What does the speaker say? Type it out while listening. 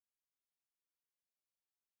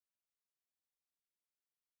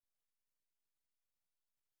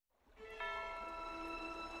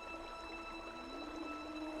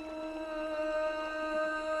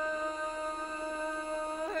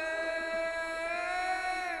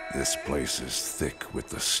This place is thick with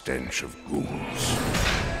the stench of ghouls.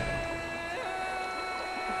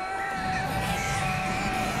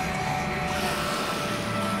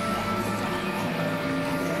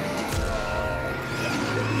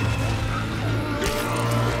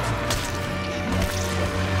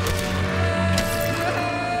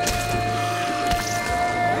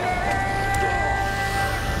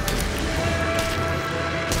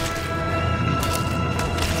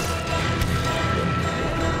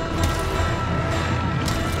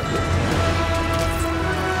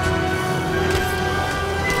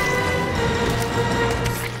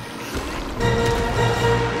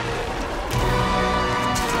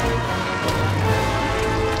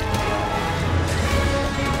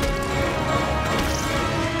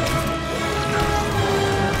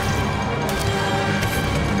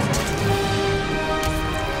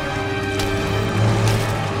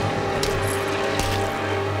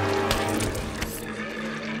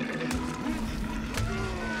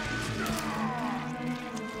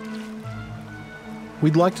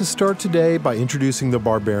 We'd like to start today by introducing the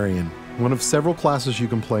Barbarian, one of several classes you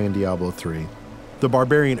can play in Diablo 3. The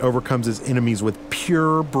Barbarian overcomes his enemies with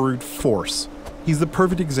pure brute force. He's the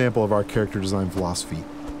perfect example of our character design philosophy.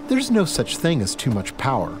 There's no such thing as too much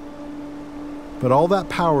power. But all that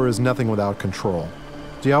power is nothing without control.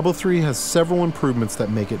 Diablo 3 has several improvements that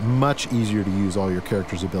make it much easier to use all your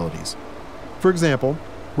character's abilities. For example,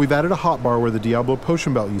 we've added a hotbar where the Diablo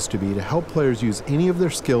potion belt used to be to help players use any of their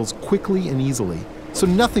skills quickly and easily, so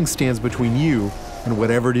nothing stands between you and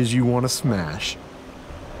whatever it is you want to smash.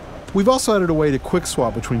 We've also added a way to quick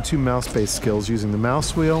swap between two mouse-based skills using the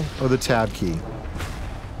mouse wheel or the tab key.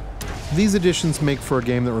 These additions make for a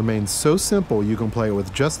game that remains so simple you can play it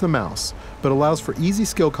with just the mouse, but allows for easy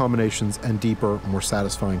skill combinations and deeper, more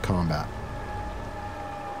satisfying combat.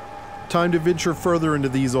 Time to venture further into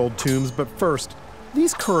these old tombs, but first,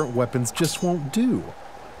 these current weapons just won't do.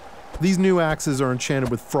 These new axes are enchanted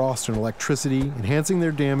with frost and electricity, enhancing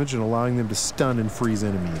their damage and allowing them to stun and freeze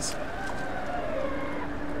enemies.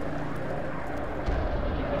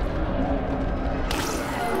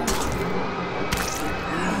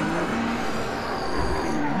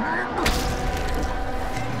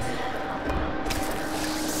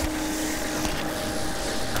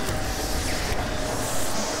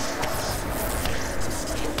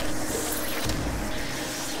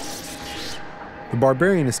 The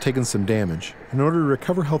Barbarian has taken some damage. In order to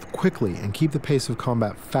recover health quickly and keep the pace of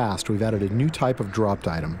combat fast, we've added a new type of dropped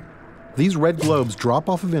item. These red globes drop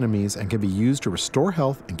off of enemies and can be used to restore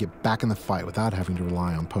health and get back in the fight without having to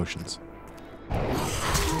rely on potions.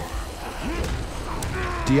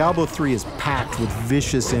 Diablo 3 is packed with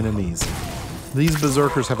vicious enemies. These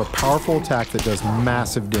berserkers have a powerful attack that does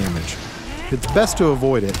massive damage. It's best to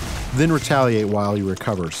avoid it, then retaliate while he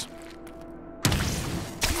recovers.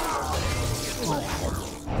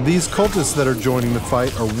 These cultists that are joining the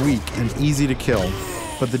fight are weak and easy to kill,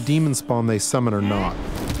 but the demon spawn they summon are not.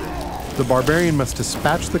 The Barbarian must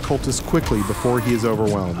dispatch the cultists quickly before he is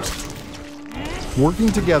overwhelmed.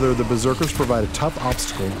 Working together, the berserkers provide a tough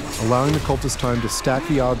obstacle, allowing the cultists time to stack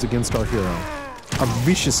the odds against our hero. A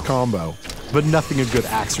vicious combo, but nothing a good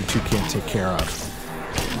axe or two can't take care of.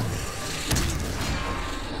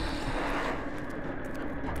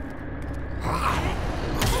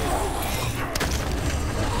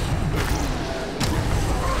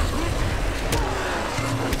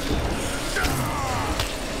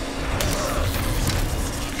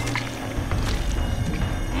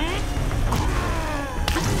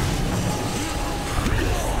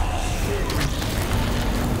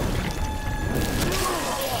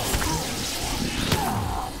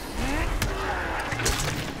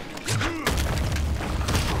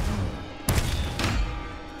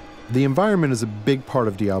 The environment is a big part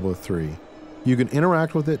of Diablo 3. You can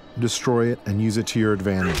interact with it, destroy it, and use it to your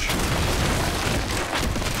advantage.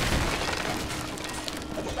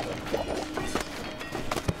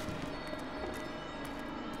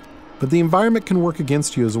 But the environment can work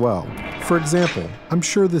against you as well. For example, I'm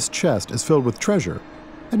sure this chest is filled with treasure,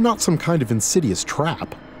 and not some kind of insidious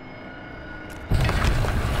trap.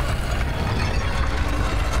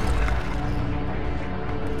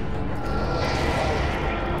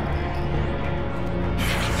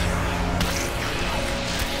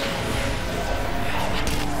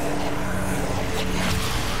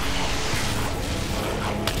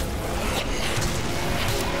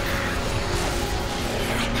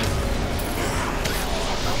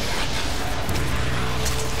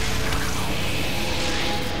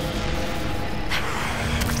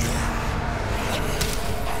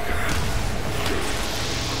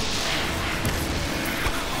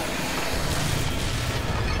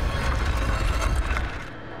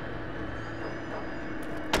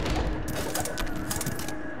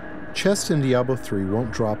 chests in Diablo 3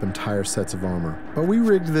 won't drop entire sets of armor, but we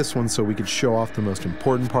rigged this one so we could show off the most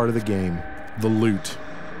important part of the game, the loot.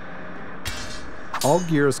 All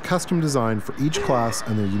gear is custom designed for each class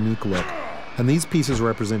and their unique look, and these pieces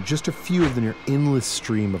represent just a few of the near endless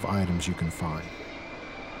stream of items you can find.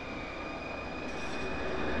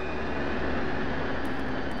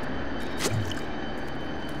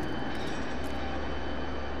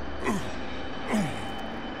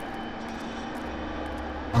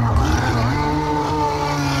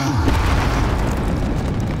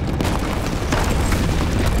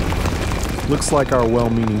 Looks like our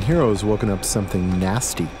well-meaning hero has woken up something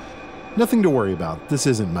nasty. Nothing to worry about. This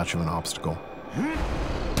isn't much of an obstacle.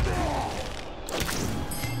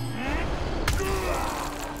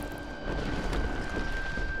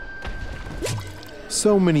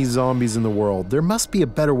 So many zombies in the world, there must be a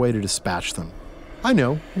better way to dispatch them. I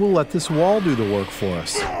know, we'll let this wall do the work for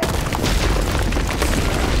us.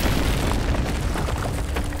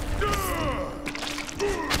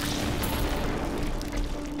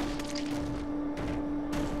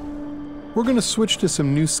 We're going to switch to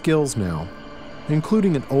some new skills now,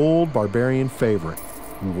 including an old barbarian favorite,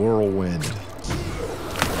 Whirlwind.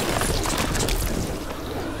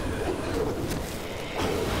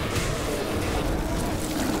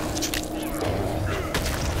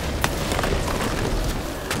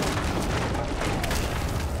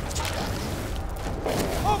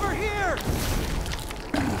 Over here!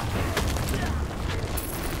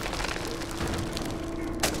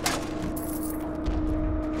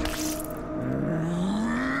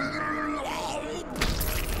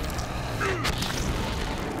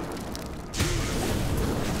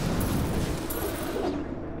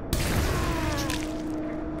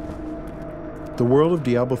 The world of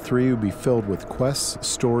Diablo 3 would be filled with quests,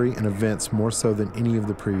 story, and events more so than any of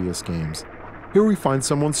the previous games. Here we find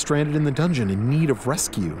someone stranded in the dungeon in need of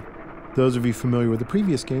rescue. Those of you familiar with the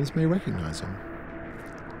previous games may recognize him.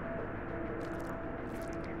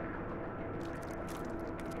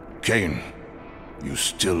 Cain, you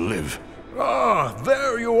still live. Ah,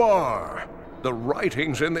 there you are. The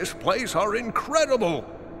writings in this place are incredible.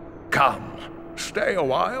 Come, stay a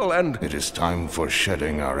while and... It is time for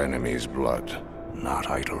shedding our enemy's blood, not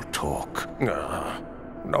idle talk.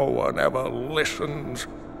 No one ever listens.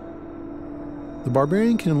 The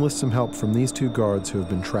barbarian can enlist some help from these two guards who have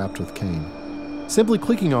been trapped with Cain. Simply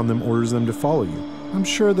clicking on them orders them to follow you. I'm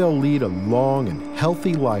sure they'll lead a long and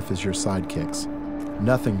healthy life as your sidekicks.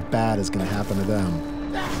 Nothing bad is going to happen to them.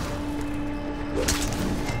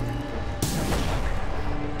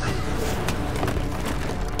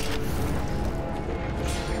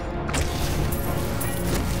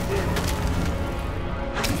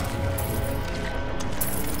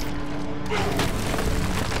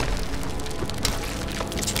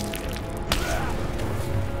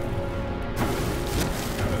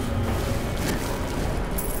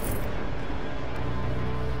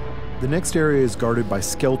 The next area is guarded by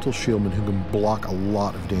skeletal shieldmen who can block a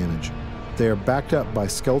lot of damage. They are backed up by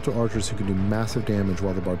skeletal archers who can do massive damage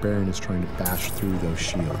while the barbarian is trying to bash through those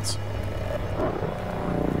shields.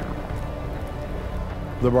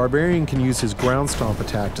 The barbarian can use his ground stomp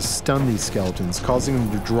attack to stun these skeletons, causing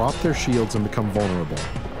them to drop their shields and become vulnerable.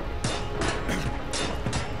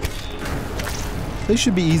 They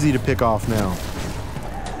should be easy to pick off now.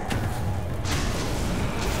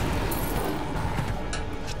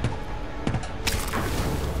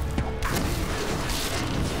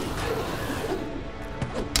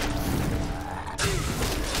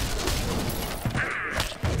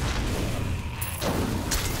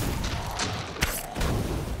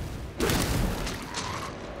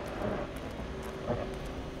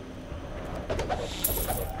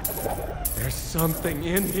 There's something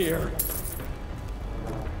in here.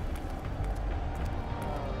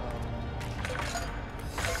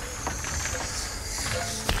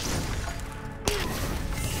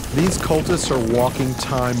 These cultists are walking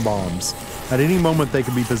time bombs. At any moment they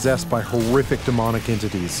could be possessed by horrific demonic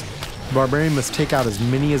entities. The barbarian must take out as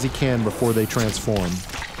many as he can before they transform.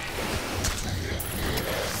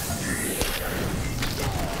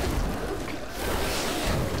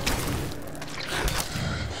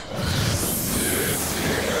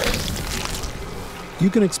 You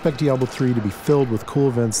can expect Diablo 3 to be filled with cool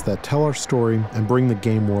events that tell our story and bring the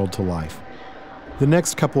game world to life. The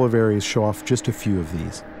next couple of areas show off just a few of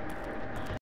these.